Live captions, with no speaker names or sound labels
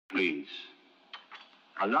Please,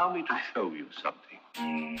 allow me to show you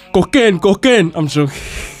something. Cocaine. I'm joking.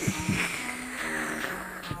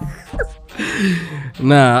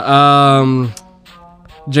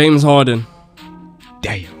 James Harden.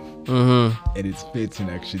 Damn. Mm-hmm. And it's fitting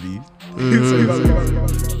actually.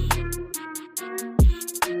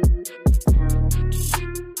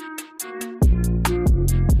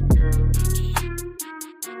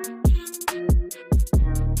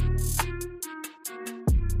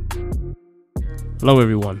 Hello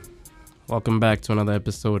everyone. Welcome back to another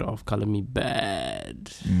episode of Color Me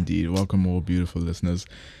Bad. Indeed. Welcome all beautiful listeners.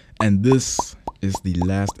 And this is the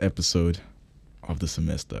last episode of the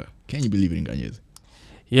semester. Can you believe it, Nganyes?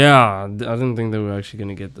 Yeah, I didn't think that we were actually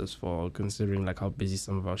going to get this far, considering like how busy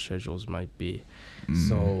some of our schedules might be.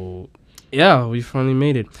 So, yeah, we finally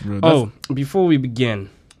made it. Bro, Before we begin,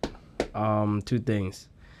 two things.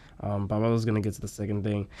 But I was going to get to the second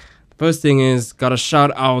thing. The first thing is, gotta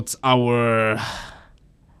shout out our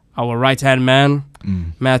right-hand man,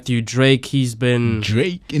 Matthew Drake. He's been...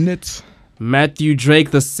 Drake in it. Matthew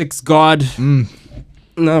Drake, the sixth god.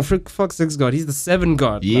 No, fuck sixth god. He's the seven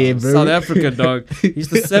god. Yeah, bro. South Africa, dog. He's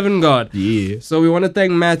the seven god. Yeah. So we want to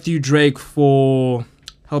thank Matthew Drake for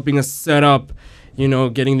helping us set up,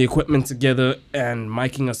 getting the equipment together and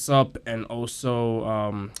miking us up, and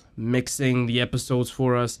also mixing the episodes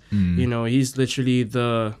for us. He's literally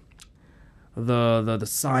the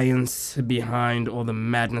science behind all the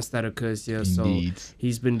madness that occurs here. Indeed. So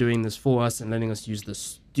he's been doing this for us and letting us use the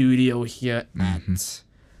studio here at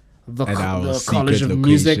the College of location.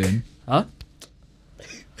 Music. Huh?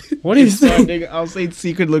 What are you saying? I was saying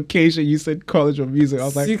secret location. You said College of Music. I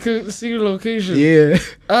was like, secret location. yeah.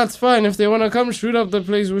 That's fine. If they want to come shoot up the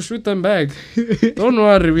place, we'll shoot them back. Don't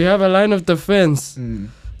worry. We have a line of defense.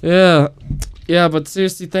 Yeah. Yeah, but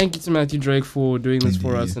seriously, thank you to Matthew Drake for doing this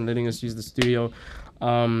for us and letting us use the studio.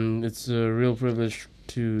 It's a real privilege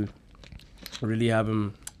to really have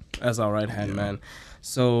him as our right-hand man.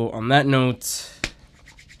 So, on that note,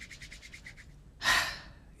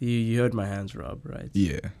 you heard my hands rub, right?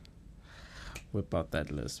 Yeah. Whip out that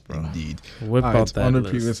list, bro. Indeed. Whip out that on the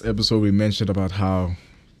list. previous episode, we mentioned about how,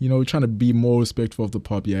 we're trying to be more respectful of the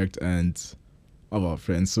Poppy Act and of our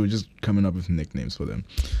friends. So, we're just coming up with nicknames for them.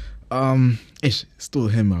 Still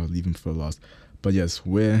him. I'll leave him for last. But yes,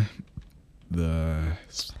 where the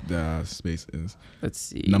space is. Let's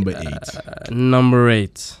see. Number 8. Number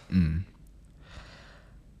 8.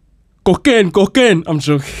 Cocaine. I'm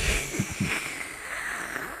joking.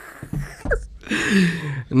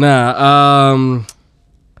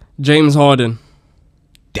 James Harden.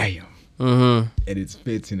 Damn. And it's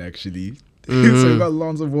fitting actually. So you got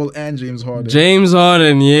Lonzo Ball and James Harden. James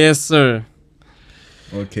Harden, yes sir.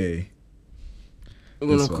 Okay. I'm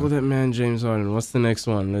gonna call that man James Harden. What's the next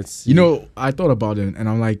one? Let's see. I thought about it and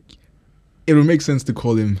I'm like, it would make sense to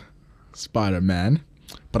call him Spider-Man.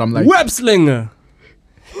 But I'm like, Web Slinger.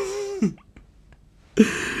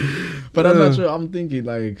 But I'm not sure. I'm thinking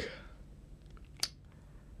like,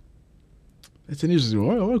 it's an interesting.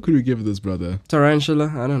 What could we give this brother?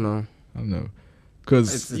 Tarantula? I don't know.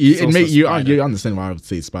 Because It's you Spider. understand why I would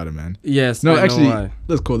say Spider-Man. Yes. No, I know actually, why.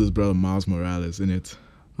 let's call this brother Miles Morales, innit?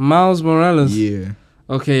 Miles Morales. Yeah.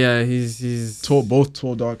 Okay, yeah, he's Both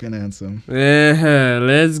tall, dark, and handsome. Yeah,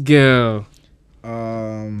 let's go.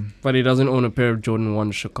 But he doesn't own a pair of Jordan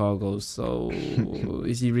 1 Chicago's, so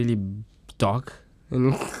is he really dark?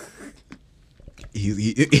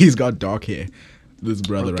 he's got dark hair. This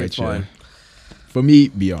brother Okay, right fine. here. For me,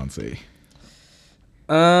 Beyonce.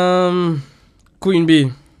 Queen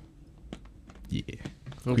B. Yeah.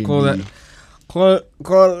 We'll Queen call B. that call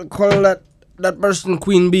that person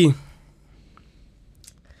Queen B.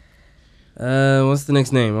 What's the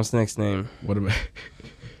next name? What about?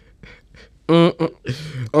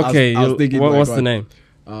 Okay, I was thinking what's like, the name?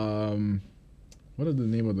 What is the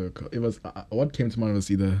name of the? It was what came to mind was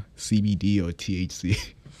either CBD or THC.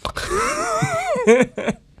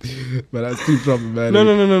 But that's too problematic.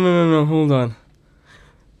 No. Hold on.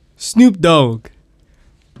 Snoop Dogg.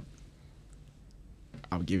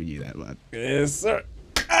 I'm giving you that one. Yes, sir.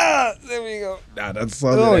 There we go. Nah, that's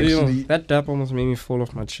solid actually. That dap almost made me fall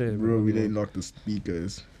off my chair, Bro, we didn't lock the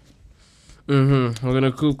speakers. We're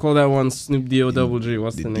gonna call that one Snoop D-O-double-G.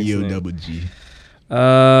 What's the next name? D-O-double-G.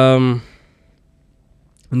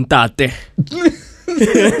 Ntate.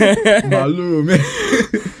 Malum.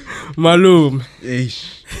 Malum.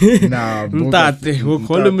 Ish. Nah, Ntate. We'll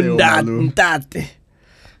call him Ntate.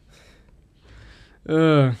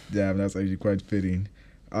 Damn, that's actually quite fitting.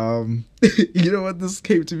 You know what? This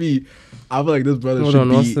came to me. I feel like this brother Hold should on,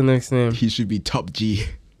 be. what's the next name? He should be Top G.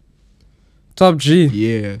 Top G.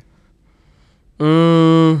 Yeah.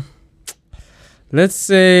 Let's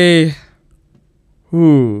say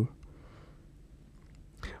who?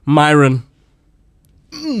 Myron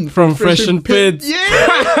from Fresh and Fit.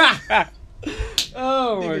 Yeah.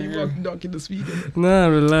 Oh my god. Knocking the speed. Nah,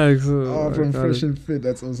 relax. Oh, from got Fresh it. and Fit.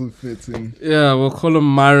 That's also fitting. Yeah, we'll call him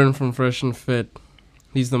Myron from Fresh and Fit.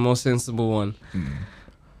 He's the most sensible one.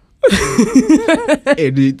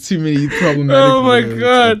 Hey, dude, too many problematic. Oh my words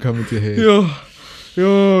God. are coming to head.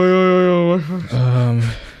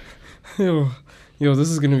 Yo, this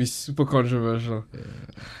is gonna be super controversial.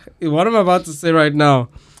 What am I about to say right now?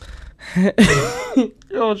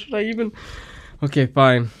 Yo, should I even? Okay,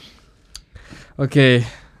 fine. Okay,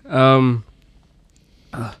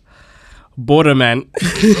 Borderman.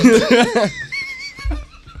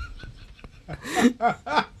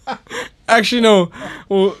 Actually, no.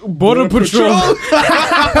 Border Patrol.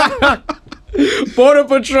 Border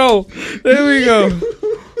Patrol. There we go.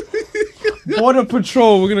 Border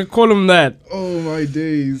Patrol. We're gonna call him that. Oh my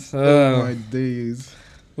days. Oh my days.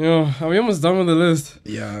 Yo, are we almost done with the list?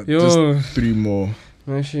 Yeah, Yo. just 3 more.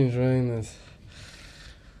 I'm actually enjoying this.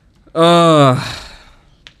 Man.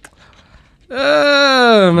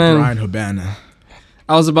 Brian Habana.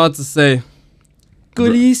 I was about to say.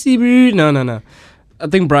 Good easy breed. No. I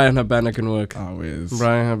think Brian Habana can work. Always.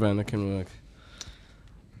 Brian Habana can work.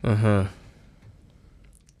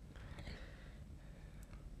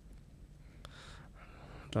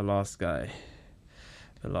 The last guy.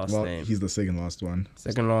 The last Well, name. he's the second last one.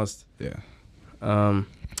 Second last. Yeah.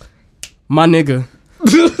 My nigga.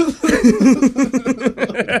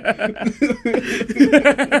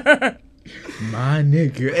 My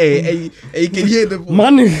nigga. Hey, can you hear the voice?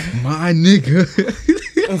 My nigga. My nigga.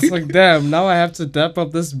 It's like, damn, now I have to dap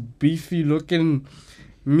up this beefy looking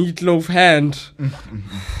meatloaf hand.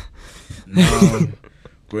 Now,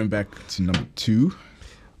 going back to number 2.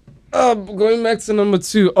 Going back to number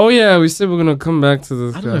 2. Oh yeah, we said we're gonna come back to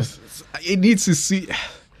this I don't know. guy. It needs to see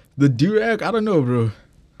the durag. I don't know, bro.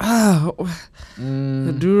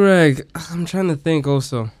 The durag. I'm trying to think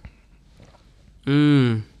also.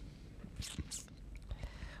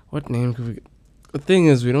 What name could we? The thing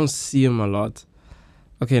is, we don't see him a lot.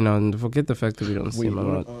 Okay, no, forget the fact that we don't see him a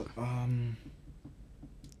lot.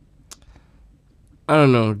 I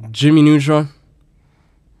don't know. Jimmy Neutron?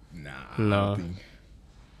 Nah. No.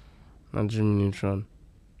 Not Jimmy Neutron.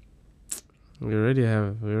 We already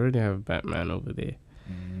have Batman over there.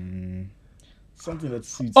 Something that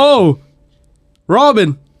suits. Oh,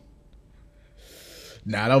 Robin.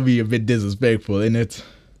 Nah, that'll be a bit disrespectful, isn't it?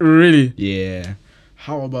 Really? Yeah.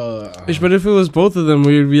 How about? But if it was both of them,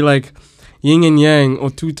 we'd be like yin and yang, or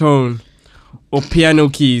two-tone, or piano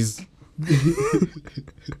keys.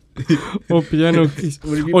 Or piano keys.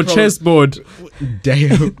 Or chessboard.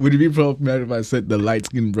 Damn. Would it be problematic if I said the light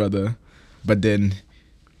skinned brother? But then.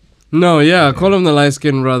 No, yeah, call him the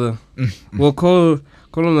light-skinned brother. Well, call him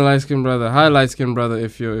the light-skinned brother. Hi, light-skinned brother,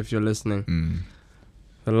 if you're listening.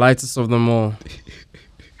 The lightest of them all.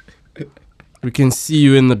 We can see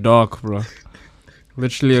you in the dark, bro.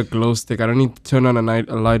 Literally a glow stick. I don't need to turn on a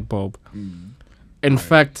light bulb. In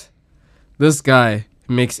fact, this guy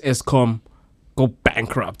makes Escom go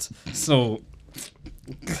bankrupt. So,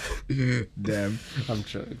 Damn. I'm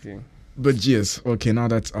joking. But yes, okay, now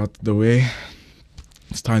that's out the way.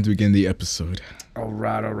 It's time to begin the episode. All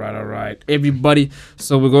right, everybody.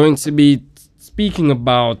 So we're going to be speaking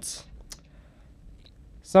about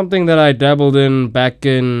something that I dabbled in back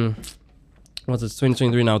in, what's it,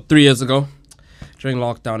 2023 now, 3 years ago, during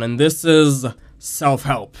lockdown. And this is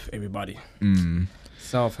self-help, everybody.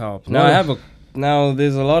 Self-help. Now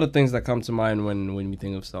there's a lot of things that come to mind when we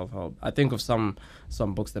think of self-help. I think of some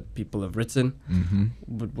books that people have written,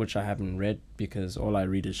 which I haven't read because all I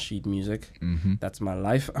read is sheet music. That's my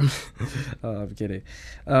life. I'm kidding.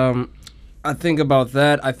 I think about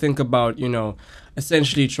that. I think about,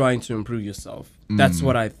 essentially trying to improve yourself. That's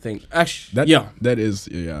what I think. Actually, that is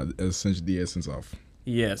essentially the essence of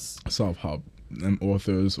self-help.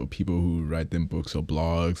 Authors or people who write them books or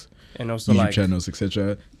blogs, and also YouTube channels,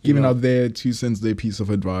 etc., giving out their 2 cents, their piece of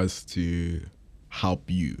advice to help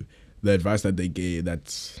you. The advice that they gave,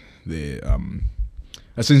 that's the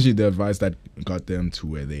essentially the advice that got them to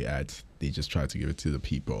where they at. They just try to give it to the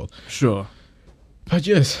people. Sure. But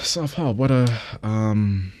yes, self-help. What a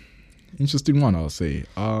interesting one, I'll say.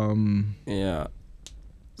 Yeah.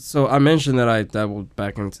 So I mentioned that I dabbled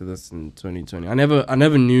back into this in 2020. I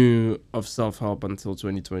never knew of self-help until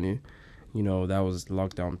 2020. That was the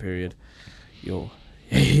lockdown period.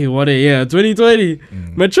 Hey, what a year, 2020.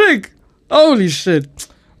 Matric. Holy shit.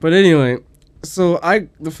 But anyway, so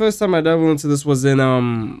the first time I dabbled into this was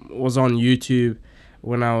on YouTube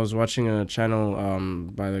when I was watching a channel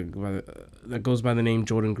that goes by the name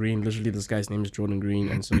Jordan Green. Literally, this guy's name is Jordan Green,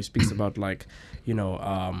 and so he speaks about like,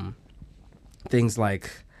 things like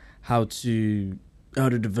how to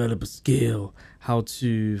develop a skill, how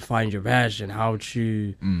to find your passion, how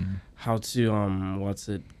to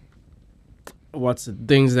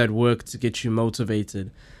things that work to get you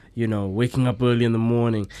motivated, waking up early in the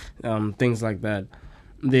morning, things like that.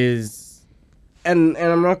 There's and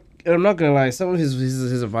I'm not gonna lie, some of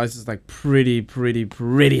his advice is like pretty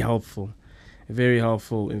helpful, very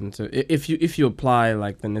helpful if you apply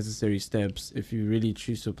like the necessary steps, if you really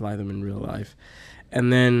choose to apply them in real life.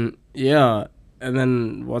 And then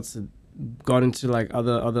got into like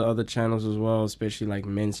other channels as well, especially like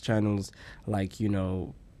men's channels, like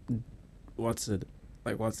damn, what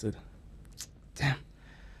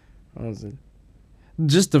was it?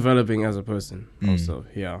 Just developing as a person also,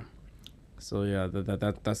 yeah. So yeah,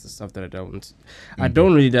 that's the stuff that I delve into. I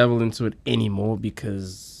don't really dabble into it anymore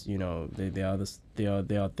because they are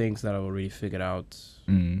things that I've already figured out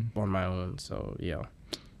on my own. So yeah.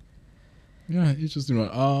 Yeah, interesting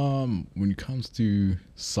one. When it comes to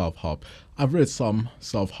self-help, I've read some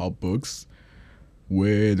self-help books.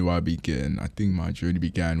 Where do I begin? I think my journey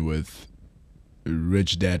began with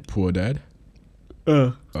Rich Dad, Poor Dad.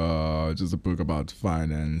 Just a book about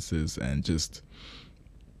finances and just,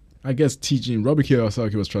 I guess, teaching. Robert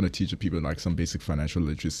Kiyosaki was trying to teach people like some basic financial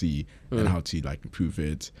literacy and how to like improve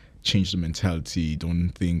it, change the mentality.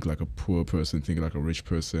 Don't think like a poor person, think like a rich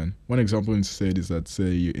person. One example he said is that,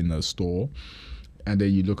 say you're in a store and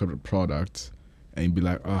then you look at a product and you'd be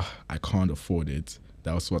like, I can't afford it.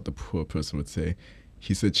 That was what the poor person would say.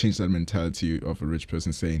 He said, change that mentality of a rich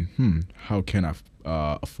person saying, how can I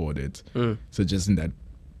afford it? Suggesting that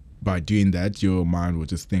by doing that, your mind will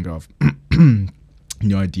just think of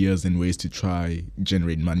new ideas and ways to try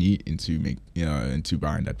generate money into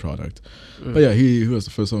buying that product. But yeah, he was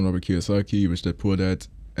the first one, Robert Kiyosaki, Rich Dad Poor Dad.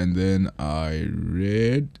 And then I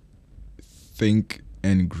read Think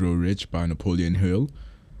and Grow Rich by Napoleon Hill.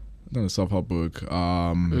 Not a self-help book.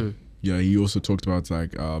 Yeah, he also talked about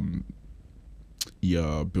like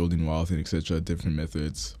building wealth and etc., different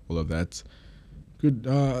methods, all of that. Good.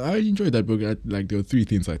 I enjoyed that book. There were 3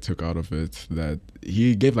 things I took out of it. That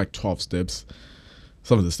he gave like 12 steps.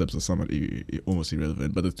 Some of the steps are somewhat almost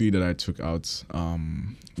irrelevant, but the 3 that I took out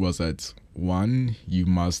was that 1, you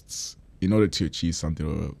must, in order to achieve something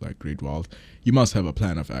or like great wealth, you must have a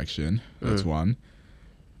plan of action. That's 1,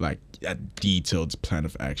 like a detailed plan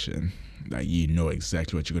of action, like you know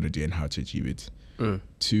exactly what you're gonna do and how to achieve it.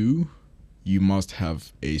 2, you must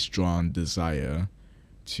have a strong desire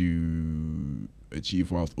to achieve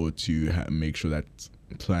wealth or to make sure that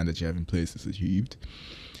plan that you have in place is achieved.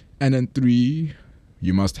 And then 3,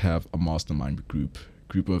 you must have a mastermind group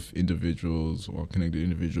of individuals or connected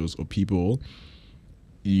individuals or people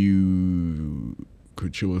you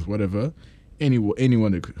could chill with, whatever.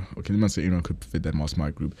 Anyone that could, okay, let me not say anyone could fit that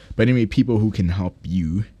mastermind group, but anyway, people who can help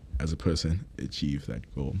you as a person achieve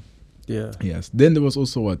that goal. Yeah. Yes. Then there was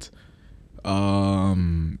also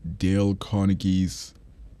Dale Carnegie's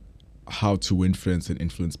How to Win Friends and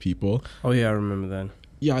Influence People. Oh yeah, I remember that.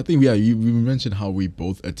 Yeah, I think we mentioned how we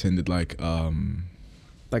both attended like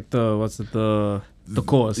the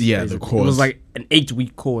course. Yeah, basically. the course. It was like an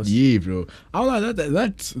 8-week course. Yeah, bro. I was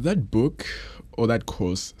like that book or that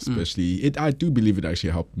course especially. I do believe it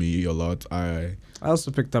actually helped me a lot. I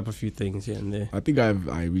also picked up a few things here and there. I think I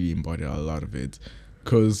really embodied a lot of it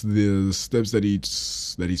because the steps that he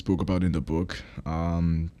spoke about in the book.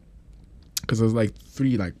 Because there's like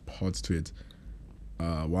 3 like parts to it.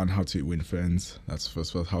 1, how to win friends. That's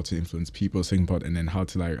first how to influence people. Second part, and then how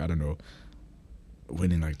to like, I don't know,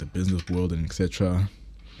 win in like the business world and etc.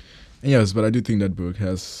 And yes, but I do think that book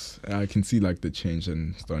I can see like the change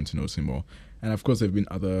and starting to notice more. And of course, there have been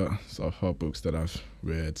other self-help books that I've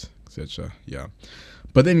read, etc. Yeah,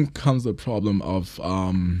 but then comes the problem of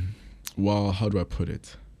how do I put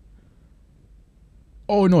it?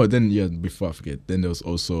 Oh no! Then before I forget, then there was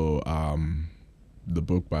also the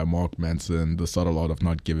book by Mark Manson, The Subtle Art of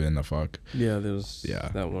Not Giving a Fuck. Yeah, there was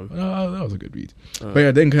that one. That was a good read. But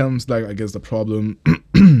yeah, then comes like I guess the problem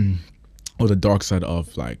or the dark side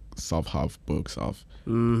of like self-help books of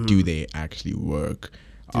do they actually work?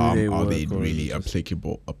 Are they really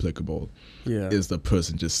applicable? Yeah. Is the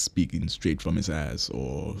person just speaking straight from his ass,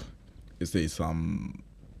 or is there some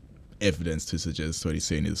evidence to suggest what he's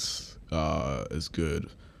saying is good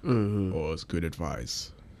or is good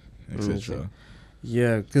advice, etc.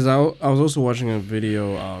 Yeah, because I was also watching a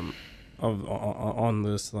video on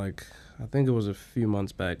this, like I think it was a few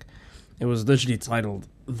months back. It was literally titled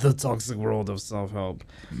 "The Toxic World of Self-Help,"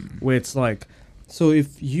 where it's like So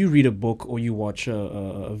if you read a book or you watch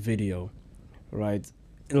a video, right?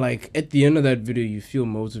 Like at the end of that video, you feel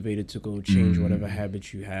motivated to go change whatever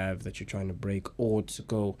habit you have that you're trying to break, or to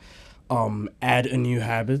go add a new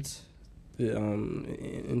habit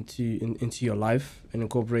into your life and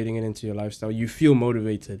incorporating it into your lifestyle. You feel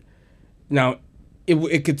motivated. Now,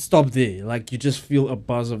 it could stop there. Like you just feel a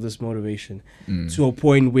buzz of this motivation to a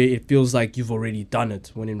point where it feels like you've already done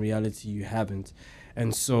it, when in reality you haven't.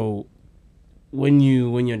 And so when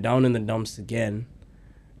you're down in the dumps again,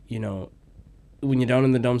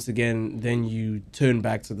 then you turn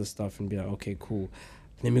back to the stuff and be like, okay, cool.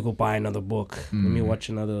 Let me go buy another book. Let me watch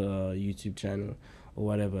another YouTube channel or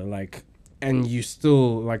whatever. Like, and you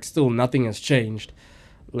still nothing has changed.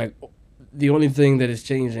 Like, the only thing that is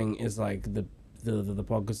changing is like the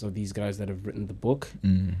pockets of these guys that have written the book,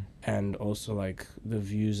 and also like the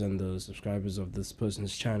views and the subscribers of this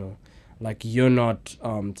person's channel. Like, you're not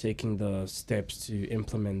taking the steps to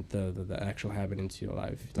implement the actual habit into your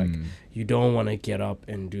life. Like, you don't want to get up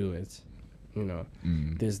and do it.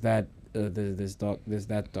 There's that there's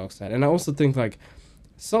that dark side. And I also think like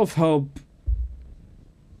self-help,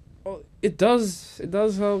 it does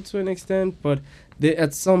help to an extent, but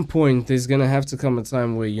at some point there's gonna have to come a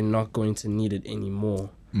time where you're not going to need it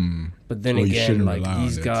anymore. But then again, like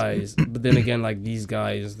these guys that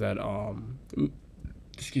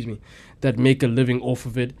that make a living off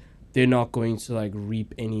of it, they're not going to like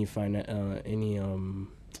reap any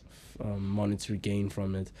monetary gain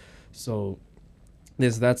from it. So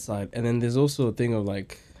there's that side. And then there's also a thing of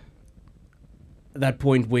like that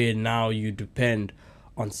point where now you depend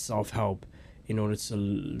on self-help in order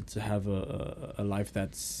to have a life to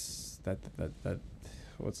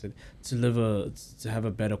have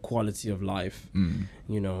a better quality of life. When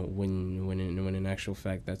in actual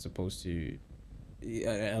fact that's supposed to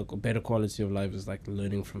a better quality of life is like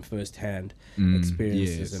learning from first-hand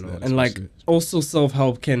experiences and all. And like also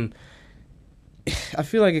self-help can, I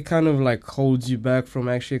feel like it kind of like holds you back from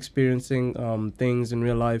actually experiencing things in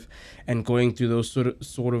real life and going through those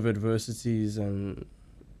sort of adversities and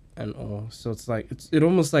all. So it's like it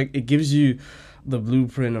almost like it gives you the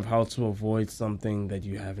blueprint of how to avoid something that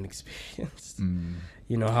you haven't experienced.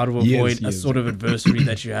 How to avoid a sort of adversity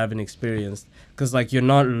that you haven't experienced, because like you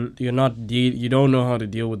don't know how to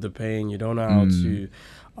deal with the pain, you don't know how to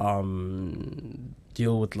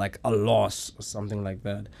deal with like a loss or something like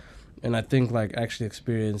that. And I think like actually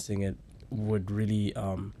experiencing it would really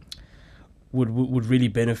would really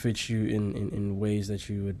benefit you in ways that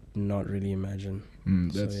you would not really imagine.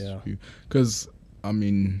 That's true. Because I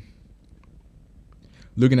mean,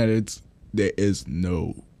 looking at it, there is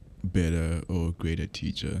no better or greater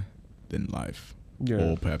teacher than life,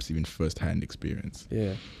 or perhaps even first-hand experience.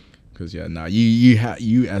 Because now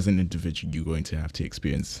you as an individual, you're going to have to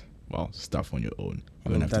experience stuff on your own.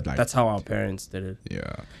 That's how our parents did it. You're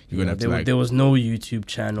gonna have to there was no YouTube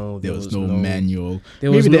channel. There was no manual.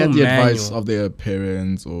 Maybe they had the advice of their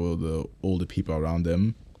parents or the older people around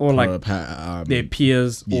them, or like their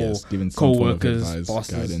peers or co-workers,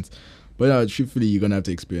 bosses. Guidance. But truthfully, you're gonna have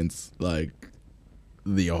to experience like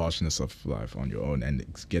the harshness of life on your own and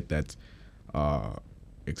get that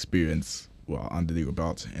experience under your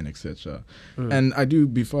belt and etc. And I do,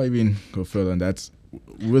 before I even go further on that,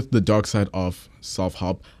 with the dark side of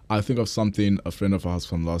self-help, I think of something a friend of ours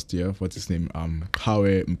from last year, what's his name,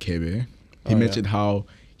 Kawe Mkebe. He mentioned how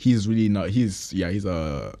he's really not, he's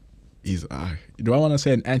do I want to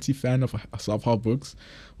say an anti-fan of self-help books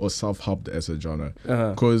or self-help as a genre?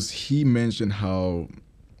 Because he mentioned how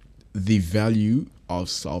the value of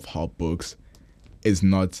self-help books is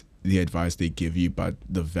not the advice they give you, but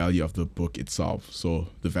the value of the book itself. So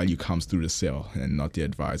the value comes through the sale and not the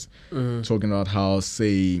advice. Talking about how,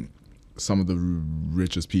 say, some of the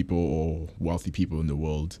richest people or wealthy people in the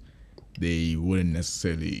world, they wouldn't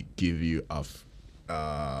necessarily give you a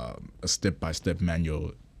step-by-step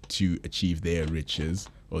manual to achieve their riches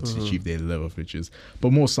or to achieve their level of riches,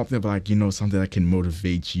 but more something like, something that can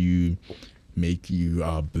motivate you, make you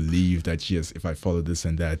believe that, yes, if I follow this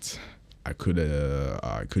and that, I could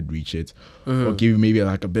reach it, or give you maybe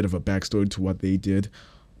like a bit of a backstory to what they did,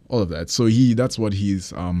 all of that. So that's what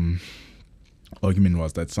his argument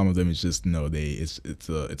was, that some of them is just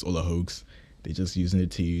it's all a hoax. They're just using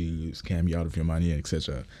it to scam you out of your money,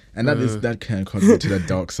 etc. And that can contribute to the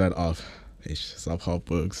dark side of self-help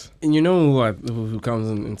books. And you know who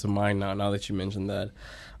comes into mind now that you mentioned that,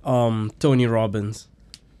 Tony Robbins.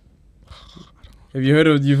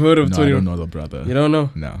 You've heard of Tony? I don't know the brother. You don't know?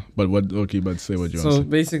 No. But what? Okay, but say what you want to say. So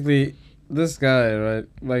basically, this guy, right?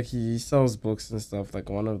 Like he sells books and stuff.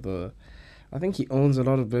 Like I think he owns a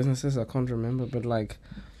lot of businesses. I can't remember, but like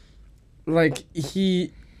like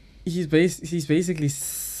he's basically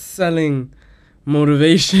selling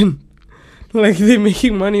motivation. Like they're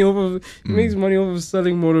making money off of he makes money off of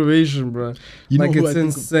selling motivation, bro. You know Like who it's I think-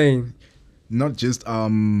 insane. Not just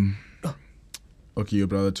okay, your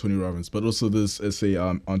brother Tony Robbins, but also this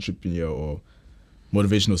entrepreneur or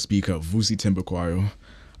motivational speaker, Vusi Tembekwayo.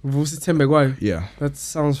 Vusi Tembekwayo. Yeah, That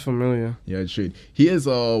sounds familiar. yeah, it's true. He is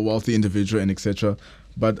a wealthy individual and etc.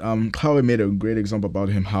 But Chloe made a great example about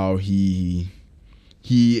him, how he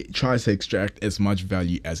tries to extract as much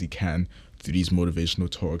value as he can through these motivational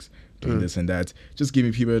talks, doing this and that, just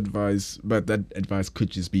giving people advice, but that advice could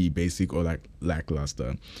just be basic or like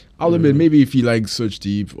lackluster. I'll admit, maybe if you like search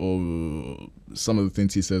deep, or some of the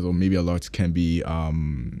things he says, or maybe a lot can be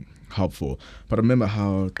helpful. But I remember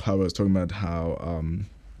how Clara was talking about how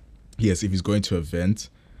yes, if he's going to an event,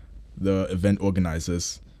 the event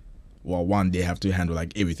organizers, well, one, they have to handle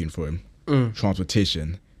like everything for him.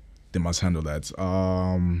 Transportation, they must handle that.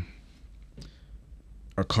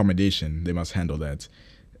 Accommodation, they must handle that.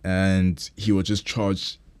 And he will just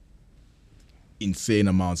charge insane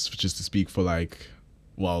amounts just to speak for like,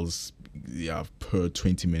 well, yeah, per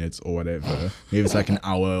 20 minutes or whatever. Maybe it's like an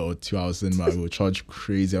hour or 2 hours, and I will charge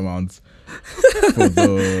crazy amounts for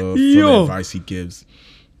the advice he gives.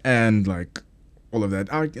 And like all of that.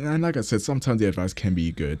 And like I said, sometimes the advice can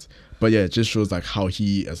be good. But yeah, it just shows like how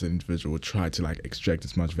he as an individual will try to like extract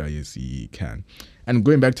as much value as he can. And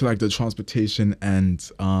going back to like the transportation and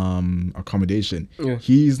accommodation,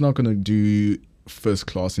 he's not gonna do first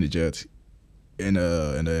class in a jet, in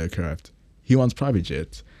a aircraft. He wants private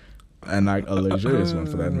jet, and like a luxurious one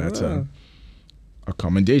for that matter.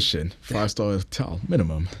 Accommodation, 5-star hotel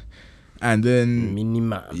minimum, and then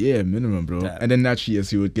minimum, bro. And then naturally,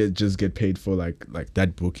 yes, he would get paid for like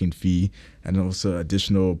that booking fee, and also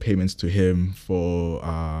additional payments to him for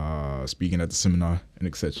speaking at the seminar and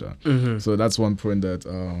etc. So that's one point that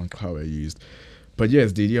Chloe used. But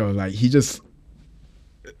yes, like he just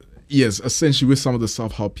essentially with some of the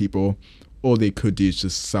self-help people, all they could do is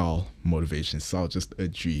just sell motivation, sell just a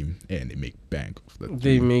dream, and they make bank off that.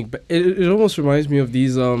 They make it almost reminds me of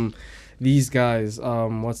these guys,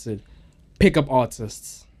 what's it, pickup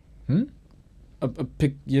artists. Like,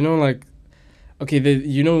 okay,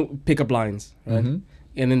 pickup lines, right? And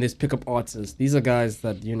then there's pickup artists. These are guys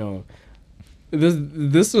that,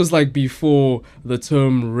 this was like before the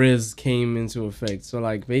term Riz came into effect. So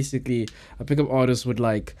like basically a pickup artist would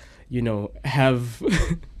like, have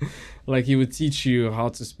like he would teach you how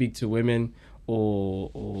to speak to women,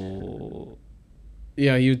 or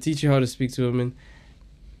he would teach you how to speak to women,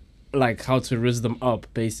 like how to riz them up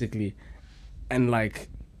basically. And like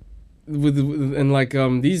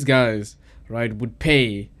these guys, right, would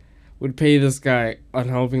pay this guy on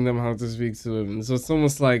helping them how to speak to women. So it's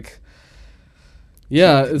almost like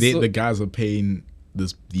the guys are paying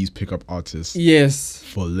these pickup artists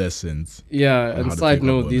for lessons. And side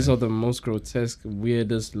note, these are the most grotesque,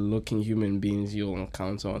 weirdest looking human beings you'll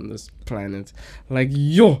encounter on this planet. Like,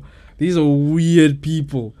 these are weird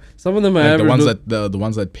people. Some of them are like the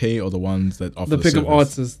ones that pay, or the ones that offer the pickup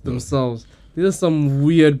artists themselves. These are some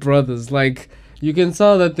weird brothers. Like, you can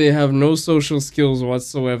tell that they have no social skills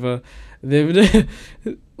whatsoever. They've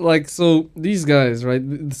like, so these guys, right?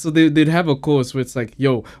 So they'd have a course where it's like,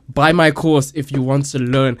 buy my course if you want to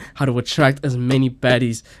learn how to attract as many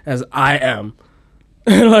baddies as I am.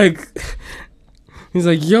 Like, he's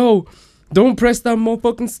like, don't press that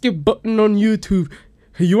motherfucking skip button on YouTube.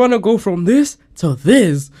 You want to go from this to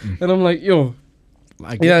this? And I'm like,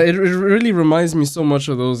 it really reminds me so much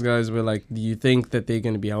of those guys where, like, do you think that they're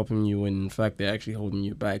going to be helping you when, in fact, they're actually holding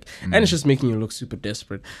you back? And it's just making you look super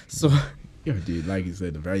desperate. So, yeah, dude, like you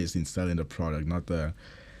said, the value is in selling the product, not the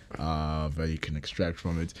value you can extract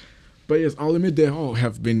from it. But yes, I'll admit there all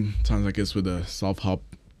have been times, I guess, where the self-help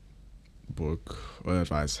book or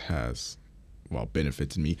advice has,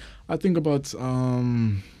 benefited me. I think about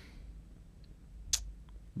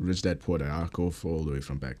Rich Dad Poor Dad. I'll go for all the way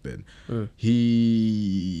from back then.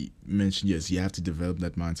 He mentioned, yes, you have to develop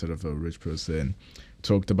that mindset of a rich person.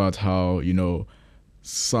 Talked about how,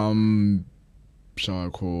 some, shall I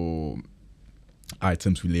call,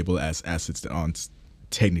 items we label as assets that aren't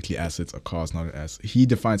technically assets, or cars not an asset. He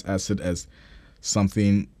defines asset as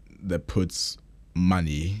something that puts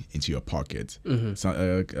money into your pocket.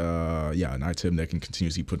 So, an item that can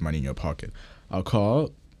continuously put money in your pocket. A car,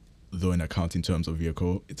 though in accounting terms of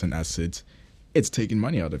vehicle, it's an asset. It's taking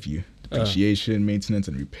money out of you. Depreciation, maintenance,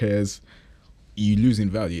 and repairs. You lose in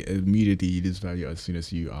value. Immediately you lose value as soon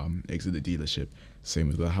as you exit the dealership. Same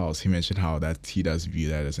with the house. He mentioned how that he does view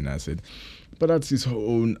that as an asset. But that's his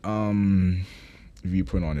own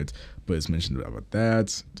viewpoint on it, but it's mentioned about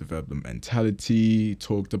that, develop the mentality,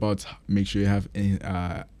 talked about make sure you have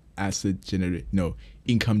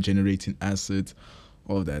income generating assets,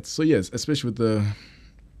 all of that. So yes, especially with the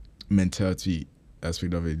mentality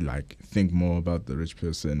aspect of it, like think more about the rich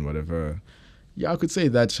person, whatever. Yeah, I could say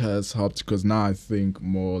that has helped, because now I think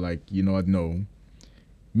more like, you know what, no,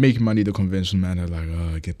 make money the conventional manner,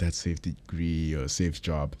 like, get that safe degree or safe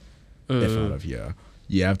job, F out of here.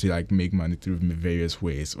 You have to like make money through various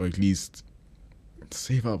ways, or at least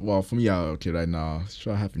save up. Well, for me, okay, right now,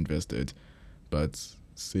 sure I have invested, but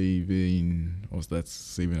saving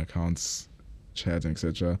accounts, chat,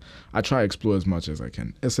 etc. I try to explore as much as I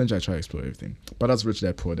can. Essentially, I try to explore everything. But that's Rich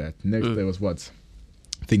Dad Poor Dad. Next, there was what?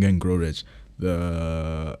 Think and Grow Rich.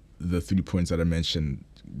 The 3 points that I mentioned: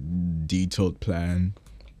 detailed plan,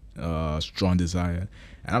 strong desire.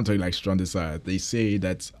 And I'm talking like strong desire. They say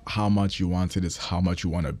that how much you want it is how much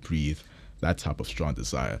you want to breathe. That type of strong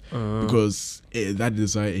desire, because that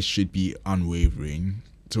desire, it should be unwavering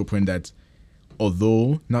to a point that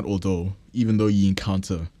even though you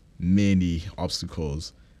encounter many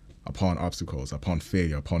obstacles upon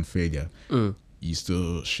failure,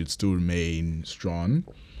 you should still remain strong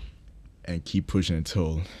and keep pushing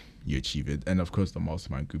until you achieve it. And of course, the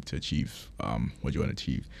mastermind group to achieve what you want to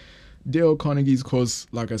achieve. Dale Carnegie's course,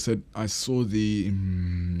 like I said, I saw the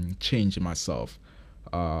change in myself.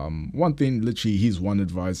 One thing, literally, his one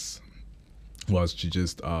advice was to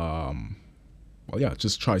just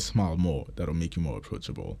try smile more. That'll make you more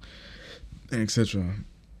approachable, and etc.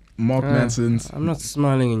 Mark Manson's. I'm not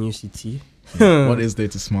smiling in UCT. What is there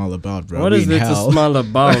to smile about, bro? What is there to smile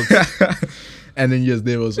about? And then yes,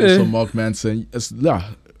 there was also Mark Manson.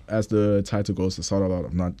 As the title goes, it's all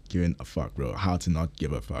about not giving a fuck, bro. How to not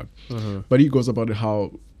give a fuck. But he goes about it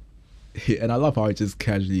and I love how he just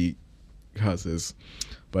casually cusses.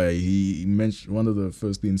 But he mentioned, one of the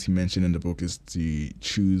first things he mentioned in the book is to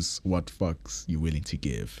choose what fucks you're willing to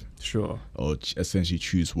give. Sure. Or essentially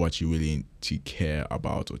choose what you're willing to care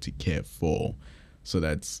about or to care for. So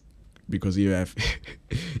that's because if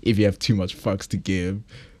you have too much fucks to give.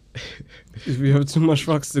 If you have too much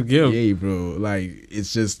fucks to give. Yeah, bro. Like,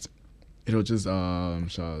 it'll just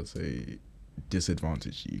shall I say,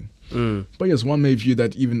 disadvantage you. But yes, one may view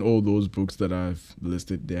that even all those books that I've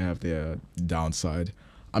listed, they have their downside.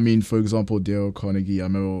 I mean, for example, Dale Carnegie, I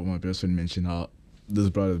remember my best friend mentioned how this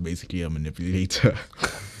brother is basically a manipulator.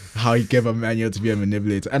 How he gave a manual to be a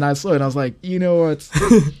manipulator. And I saw it and I was like, you know what?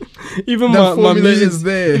 Even my music is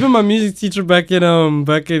there. Even my music teacher back in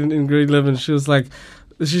grade 11, she was like,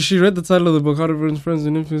 she read the title of the book, How to Influence Friends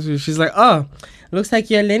and Influence You. She's like, looks like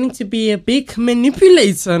you're learning to be a big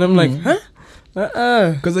manipulator. And I'm like, huh?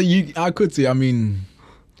 Because I could say, I mean,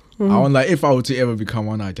 I want, like, if I were to ever become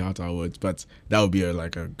one, I doubt I would, but that would be a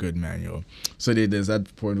good manual. So there's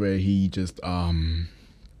that point where he just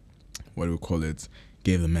what do we call it,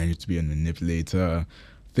 gave the manual to be a manipulator.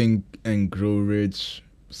 Think and Grow Rich,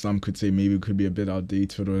 some could say maybe it could be a bit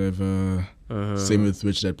outdated or whatever. Same with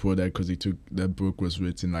Rich Dad Poor Dad, because that book was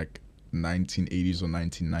written like 1980s or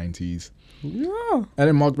 1990s. Yeah. And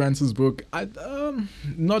then Mark Manson's book,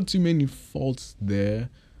 not too many faults there,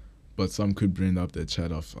 but some could bring up the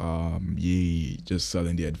chat of just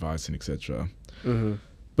selling the advice and etc.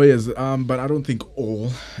 But yes, but I don't think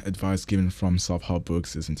all advice given from self-help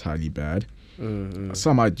books is entirely bad.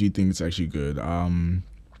 Some I do think it's actually good. And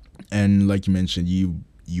like you mentioned, you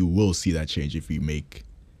will see that change if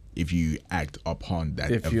you act upon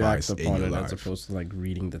that advice in your life, as opposed to like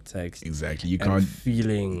reading the text. Exactly, you can't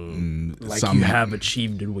feeling like you have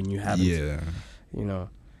achieved it when you haven't. Yeah, you know,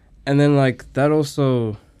 and then like that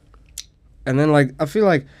also, and then like I feel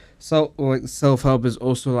like self-help is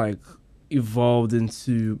also like evolved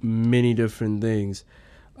into many different things,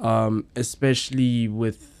 especially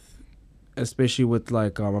with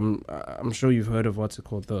like I'm sure you've heard of what's it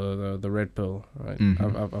called, the red pill, right?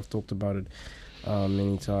 I've talked about it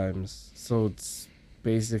many times. So it's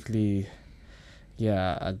basically,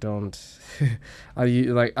 yeah, I don't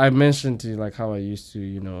I mentioned to you like how I used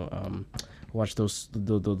to watch those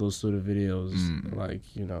sort of videos, like,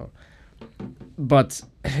 you know, but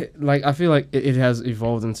like I feel like it has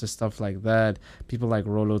evolved into stuff like that. People like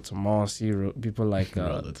Rollo Tomasi, people like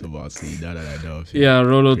Rollo Tomasi, that I know. Yeah,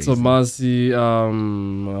 Rollo Tomasi,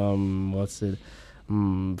 what's it?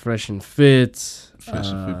 Fresh and Fit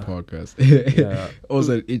podcast. Yeah.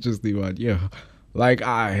 Also an interesting one. Yeah, like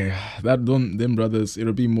them brothers.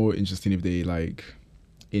 It'll be more interesting if they like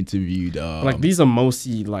interviewed. Like these are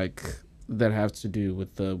mostly like that have to do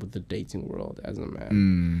with the dating world as a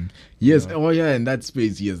man. Yes. Oh yeah, in that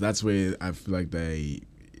space. Yes, that's where I feel like the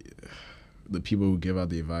people who give out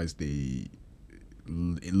the advice, they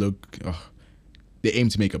look. They aim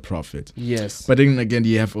to make a profit. Yes. But then again,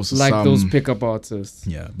 you have also like some, those pickup artists.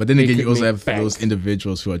 Yeah, but then They again, could you also make have bank. those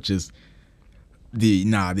individuals who are just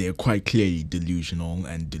they're quite clearly delusional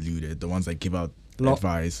and deluded. The ones that give out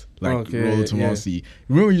advice like Okay, Rollo Tomasi.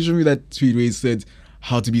 Remember you showed me that tweet where he said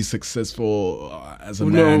how to be successful as a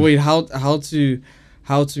man. No, wait, how to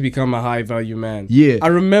become a high value man. Yeah. I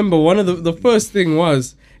remember one of the first thing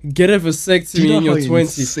was get a vasectomy in your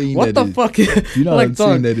 20s. What the fuck? You know like, how insane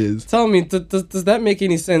dog, that is. Tell me, does that make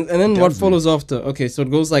any sense? And then It what doesn't. follows after? Okay, so it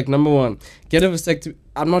goes like number 1, get a vasectomy.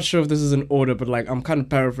 I'm not sure if this is in order, but like I'm kind of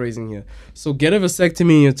paraphrasing here. So get a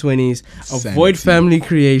vasectomy in your 20s, avoid Sanity. family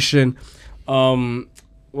creation.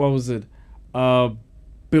 What was it?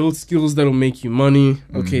 Build skills that'll make you money.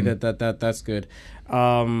 Okay, that's good.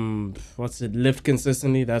 What's it? Lift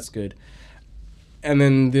consistently. That's good. And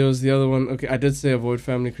then there was the other one. Okay, I did say avoid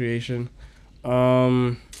family creation.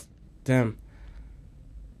 Damn.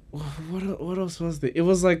 What else was there? It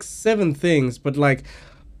was like 7 things, but like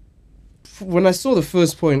when I saw the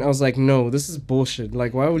first point, I was like, no, this is bullshit.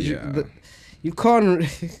 Like, why would Yeah. you can't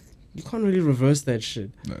you can't really reverse that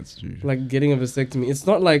shit. That's true. Like getting a vasectomy.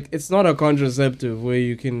 It's not a contraceptive where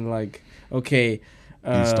you can like, okay.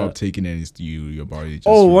 You stop taking any your body. Just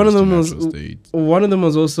One of reverts them to was natural state. one of them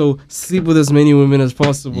was also sleep with as many women as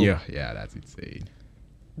possible. Yeah, that's insane.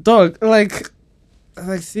 Dog, like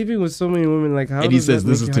sleeping with so many women, like how? And he does says that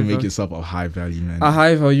this make is you to high make value? yourself a high value man. A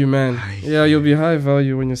high value man. High Yeah, you'll be high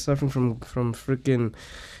value when you're suffering from freaking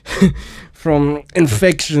from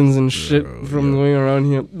infections and shit Bro, from yeah. going around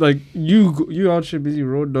here. Like you out here busy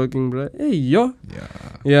road dogging, bro. Hey yo. Yeah.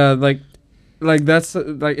 Yeah, like that's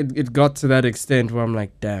like it got to that extent where I'm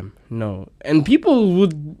like, damn, no. And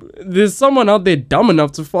there's someone out there dumb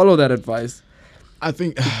enough to follow that advice. I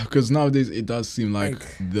think because nowadays it does seem like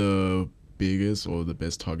Like- the biggest or the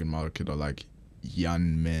best target market are like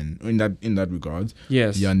young men in that regard.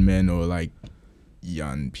 Yes. Young men or like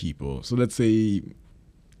young people. So let's say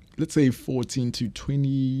 14 to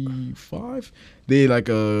 25. They like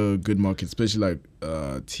a good market, especially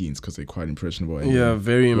like teens because they're quite impressionable. And Yeah,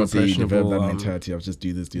 very once they develop impressionable. that mentality of just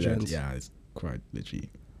do this, do gents. that. Yeah, it's quite literally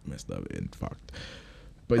messed up and fucked.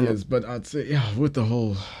 But yes, but I'd say with the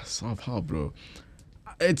whole soft help, bro,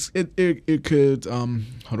 it could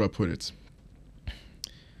how do I put it?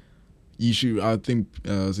 You should, I think,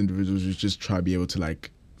 as individuals, you just try to be able to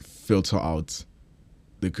like filter out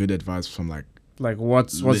the good advice from like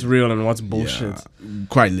what's real and what's bullshit. yeah,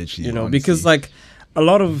 quite literally, You know, honestly. because like a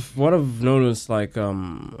lot of what I've noticed, like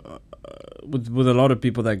with a lot of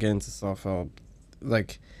people that get into self-help,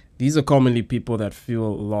 like these are commonly people that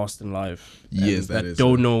feel lost in life. Yes, and that is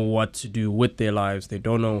don't it. know what to do with their lives. They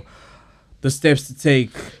don't know the steps to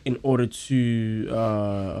take in order to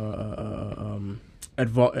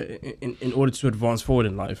in order to advance forward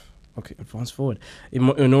in life. Okay, advance forward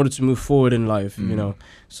in order to move forward in life. You know,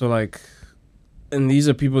 so like. And these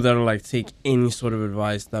are people that are like take any sort of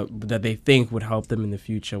advice that they think would help them in the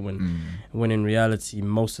future when in reality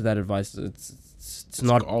most of that advice it's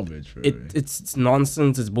not garbage. it's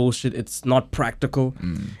nonsense, it's bullshit, it's not practical.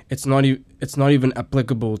 It's not even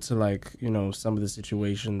applicable to like, you know, some of the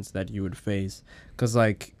situations that you would face, cuz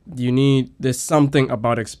like there's something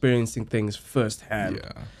about experiencing things firsthand.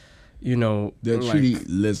 Yeah. You know, There are like, truly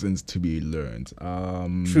lessons to be learned.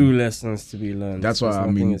 true lessons to be learned. That's why There's I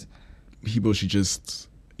nothing mean is- people should just,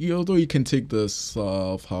 although you can take the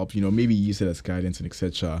self-help, maybe use it as guidance and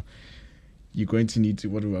etc. You're going to need to,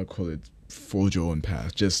 what do I call it, forge your own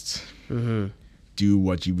path. Just do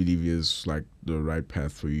what you believe is like the right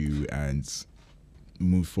path for you and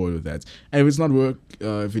move forward with that. And if it's not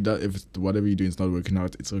if whatever you're doing is not working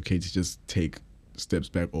out, it's okay to just take steps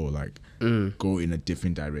back or like go in a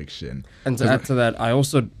different direction. And to add to that,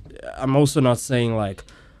 I'm also not saying like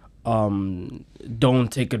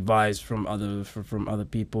don't take advice from other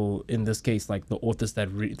people, in this case like the authors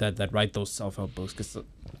that write those self-help books,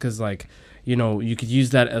 because like, you know, you could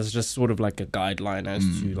use that as just sort of like a guideline as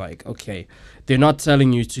to like, okay, they're not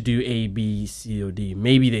telling you to do A, B, C, or D.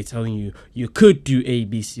 Maybe they're telling you could do A,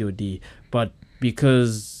 B, C, or D, but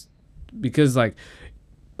because like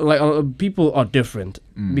people are different.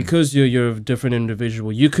 Because you're a different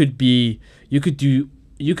individual, you could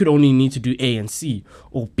only need to do A and C,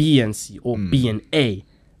 or B and C, or B and A,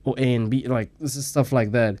 or A and B. Like, this is stuff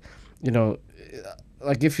like that. You know,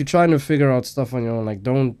 like if you're trying to figure out stuff on your own, like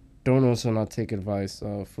don't also not take advice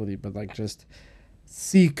fully, but like just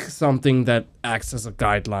seek something that acts as a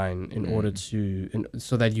guideline in order to,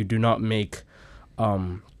 so that you do not make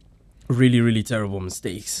really, really terrible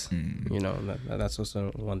mistakes. You know, that's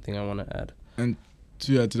also one thing I want to add. And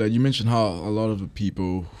to add to that, you mentioned how a lot of the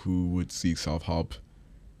people who would seek self-help,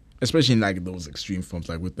 especially in like those extreme forms,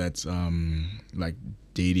 like with that like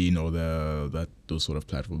dating or those sort of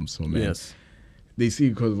platforms for men, Yes. they see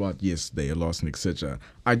because what, yes, they are lost and etc.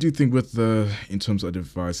 I do think with in terms of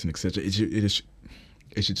advice and etc.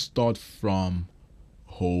 It should start from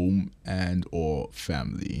home and or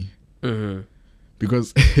family. Mm-hmm.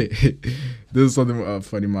 Because this is something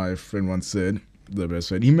funny my friend once said, the best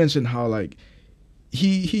friend. He mentioned how like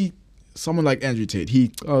he someone like Andrew Tate,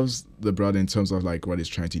 he loves the brother in terms of like what he's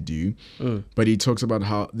trying to do, but he talks about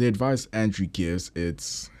how the advice Andrew gives,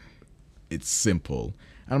 it's simple,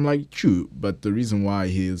 and I'm like, true, but the reason why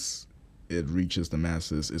it reaches the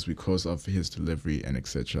masses is because of his delivery and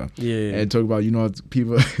etc. Yeah. And talk about, you know,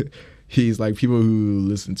 people. He's like people who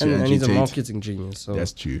listen to Andrew and he's Tate. a marketing genius. So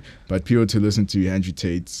That's true. But people to listen to Andrew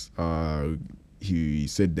Tate's, he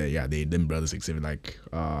said that them brothers exhibit like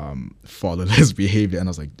fatherless behavior, and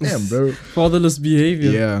I was like, damn, bro. fatherless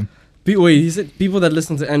behavior. Yeah. Wait, he said people that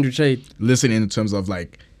listen to Andrew Tate. Listen in terms of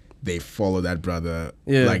like they follow that brother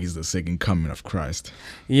like he's the second coming of Christ.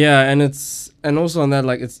 Yeah, and also on that,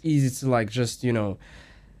 like, it's easy to like just, you know,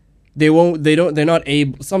 they're not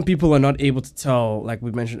able, some people are not able to tell, like we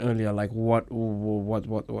mentioned earlier, like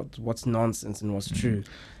what's nonsense and what's true.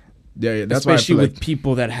 Yeah, that's especially why I feel with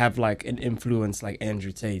people that have like an influence like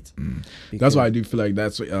Andrew Tate. That's why I do feel like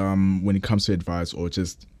that's when it comes to advice or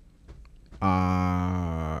just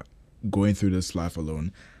going through this life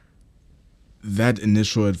alone, that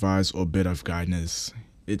initial advice or bit of guidance,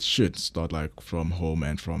 it should start like from home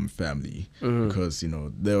and from family, because, you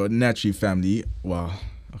know, they're naturally family. Well,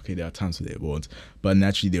 okay, there are times where they won't, but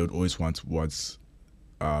naturally they would always want what's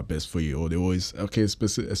best for you, or they always,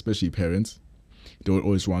 especially parents, they would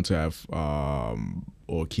always want to have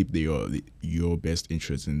or keep your best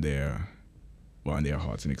interests in their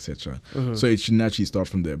hearts and etc. So it should naturally start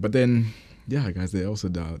from there. But then, yeah, guys, there also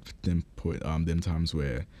them times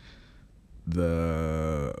where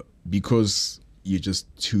because you're just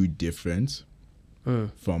too different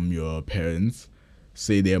from your parents,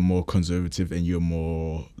 say they're more conservative and you're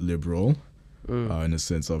more liberal, in a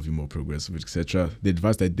sense of you're more progressive, etc. The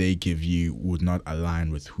advice that they give you would not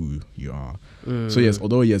align with who you are. So yes,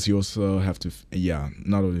 although yes, you also have to,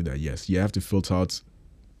 not only that, yes, you have to filter out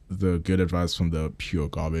the good advice from the pure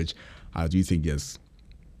garbage. I do think, yes,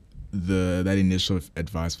 that initial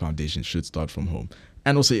advice foundation should start from home.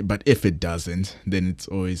 And also, but if it doesn't, then it's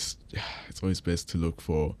always best to look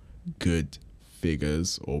for good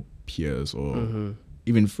figures or peers or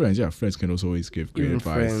even friends. Yeah, friends can also always give great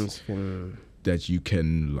advice that you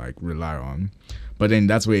can like rely on. But then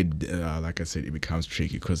that's where, like I said, it becomes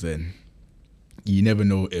tricky, because then you never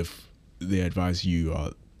know if the advice you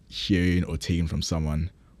are hearing or taking from someone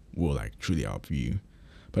will like truly help you.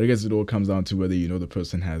 But I guess it all comes down to whether you know the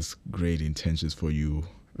person has great intentions for you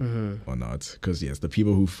or not. Because yes, the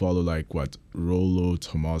people who follow like Rollo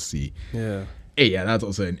Tomasi, that's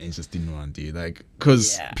also an interesting one, dude. Like,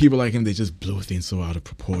 because people like him, they just blow things so out of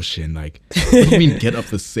proportion. Like, what do you mean get up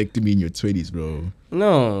vasectomy in your 20s, bro?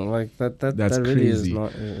 No, like that's really crazy.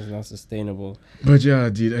 is not sustainable. But yeah,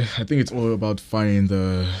 dude, I think it's all about finding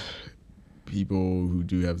the people who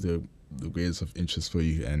do have the greatest of interest for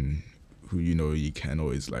you, and who you know you can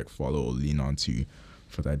always like follow or lean on to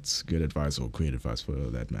for that good advice or great advice for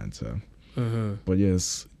that matter. But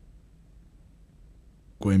yes,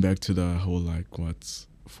 going back to the whole like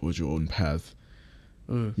forge your own path.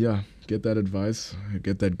 Get that advice,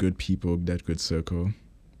 get that good people, that good circle,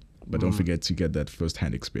 but don't forget to get that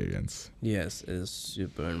first-hand experience. Yes, it is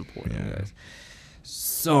super important, guys.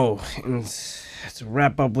 So, to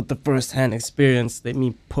wrap up with the first-hand experience, let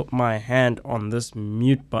me put my hand on this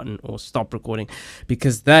mute button or stop recording,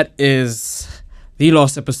 because that is the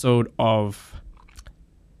last episode of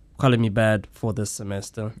Calling Me Bad for this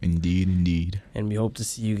semester. Indeed. And we hope to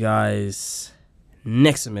see you guys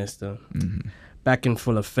next semester. Back in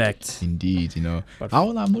full effect. Indeed, you know. But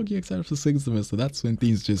I'm looking excited for the second semester. That's when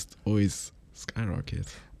things just always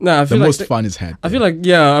skyrocket. Nah, I feel the like most fun is had. I feel like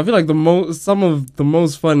some of the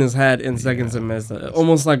most fun is had in second semester.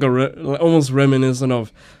 Almost like almost reminiscent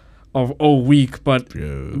of week, but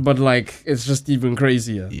like it's just even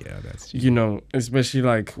crazier. Yeah, that's true. You know, especially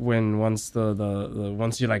like when once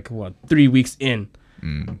once you're like 3 weeks in,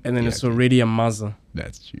 and then it's already a mother.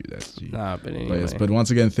 That's true. Nah, but anyway. But once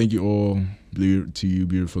again, thank you all, to you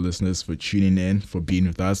beautiful listeners, for tuning in, for being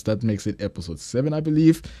with us. That makes it episode 7, I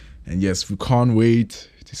believe. And yes, we can't wait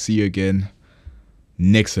to see you again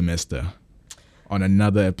next semester on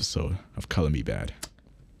another episode of Color Me Bad.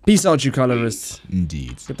 Peace out, you colorists.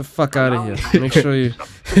 Indeed. Get the fuck out of here.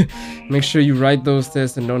 Make sure you write those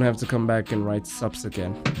tests and don't have to come back and write subs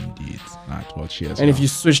again. Indeed. Alright, well, cheers. And if you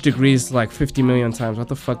switch degrees like 50 million times, what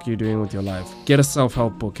the fuck are you doing with your life? Get a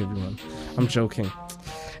self-help book, everyone. I'm joking.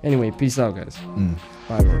 Anyway, peace out, guys.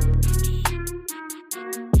 Bye, bro.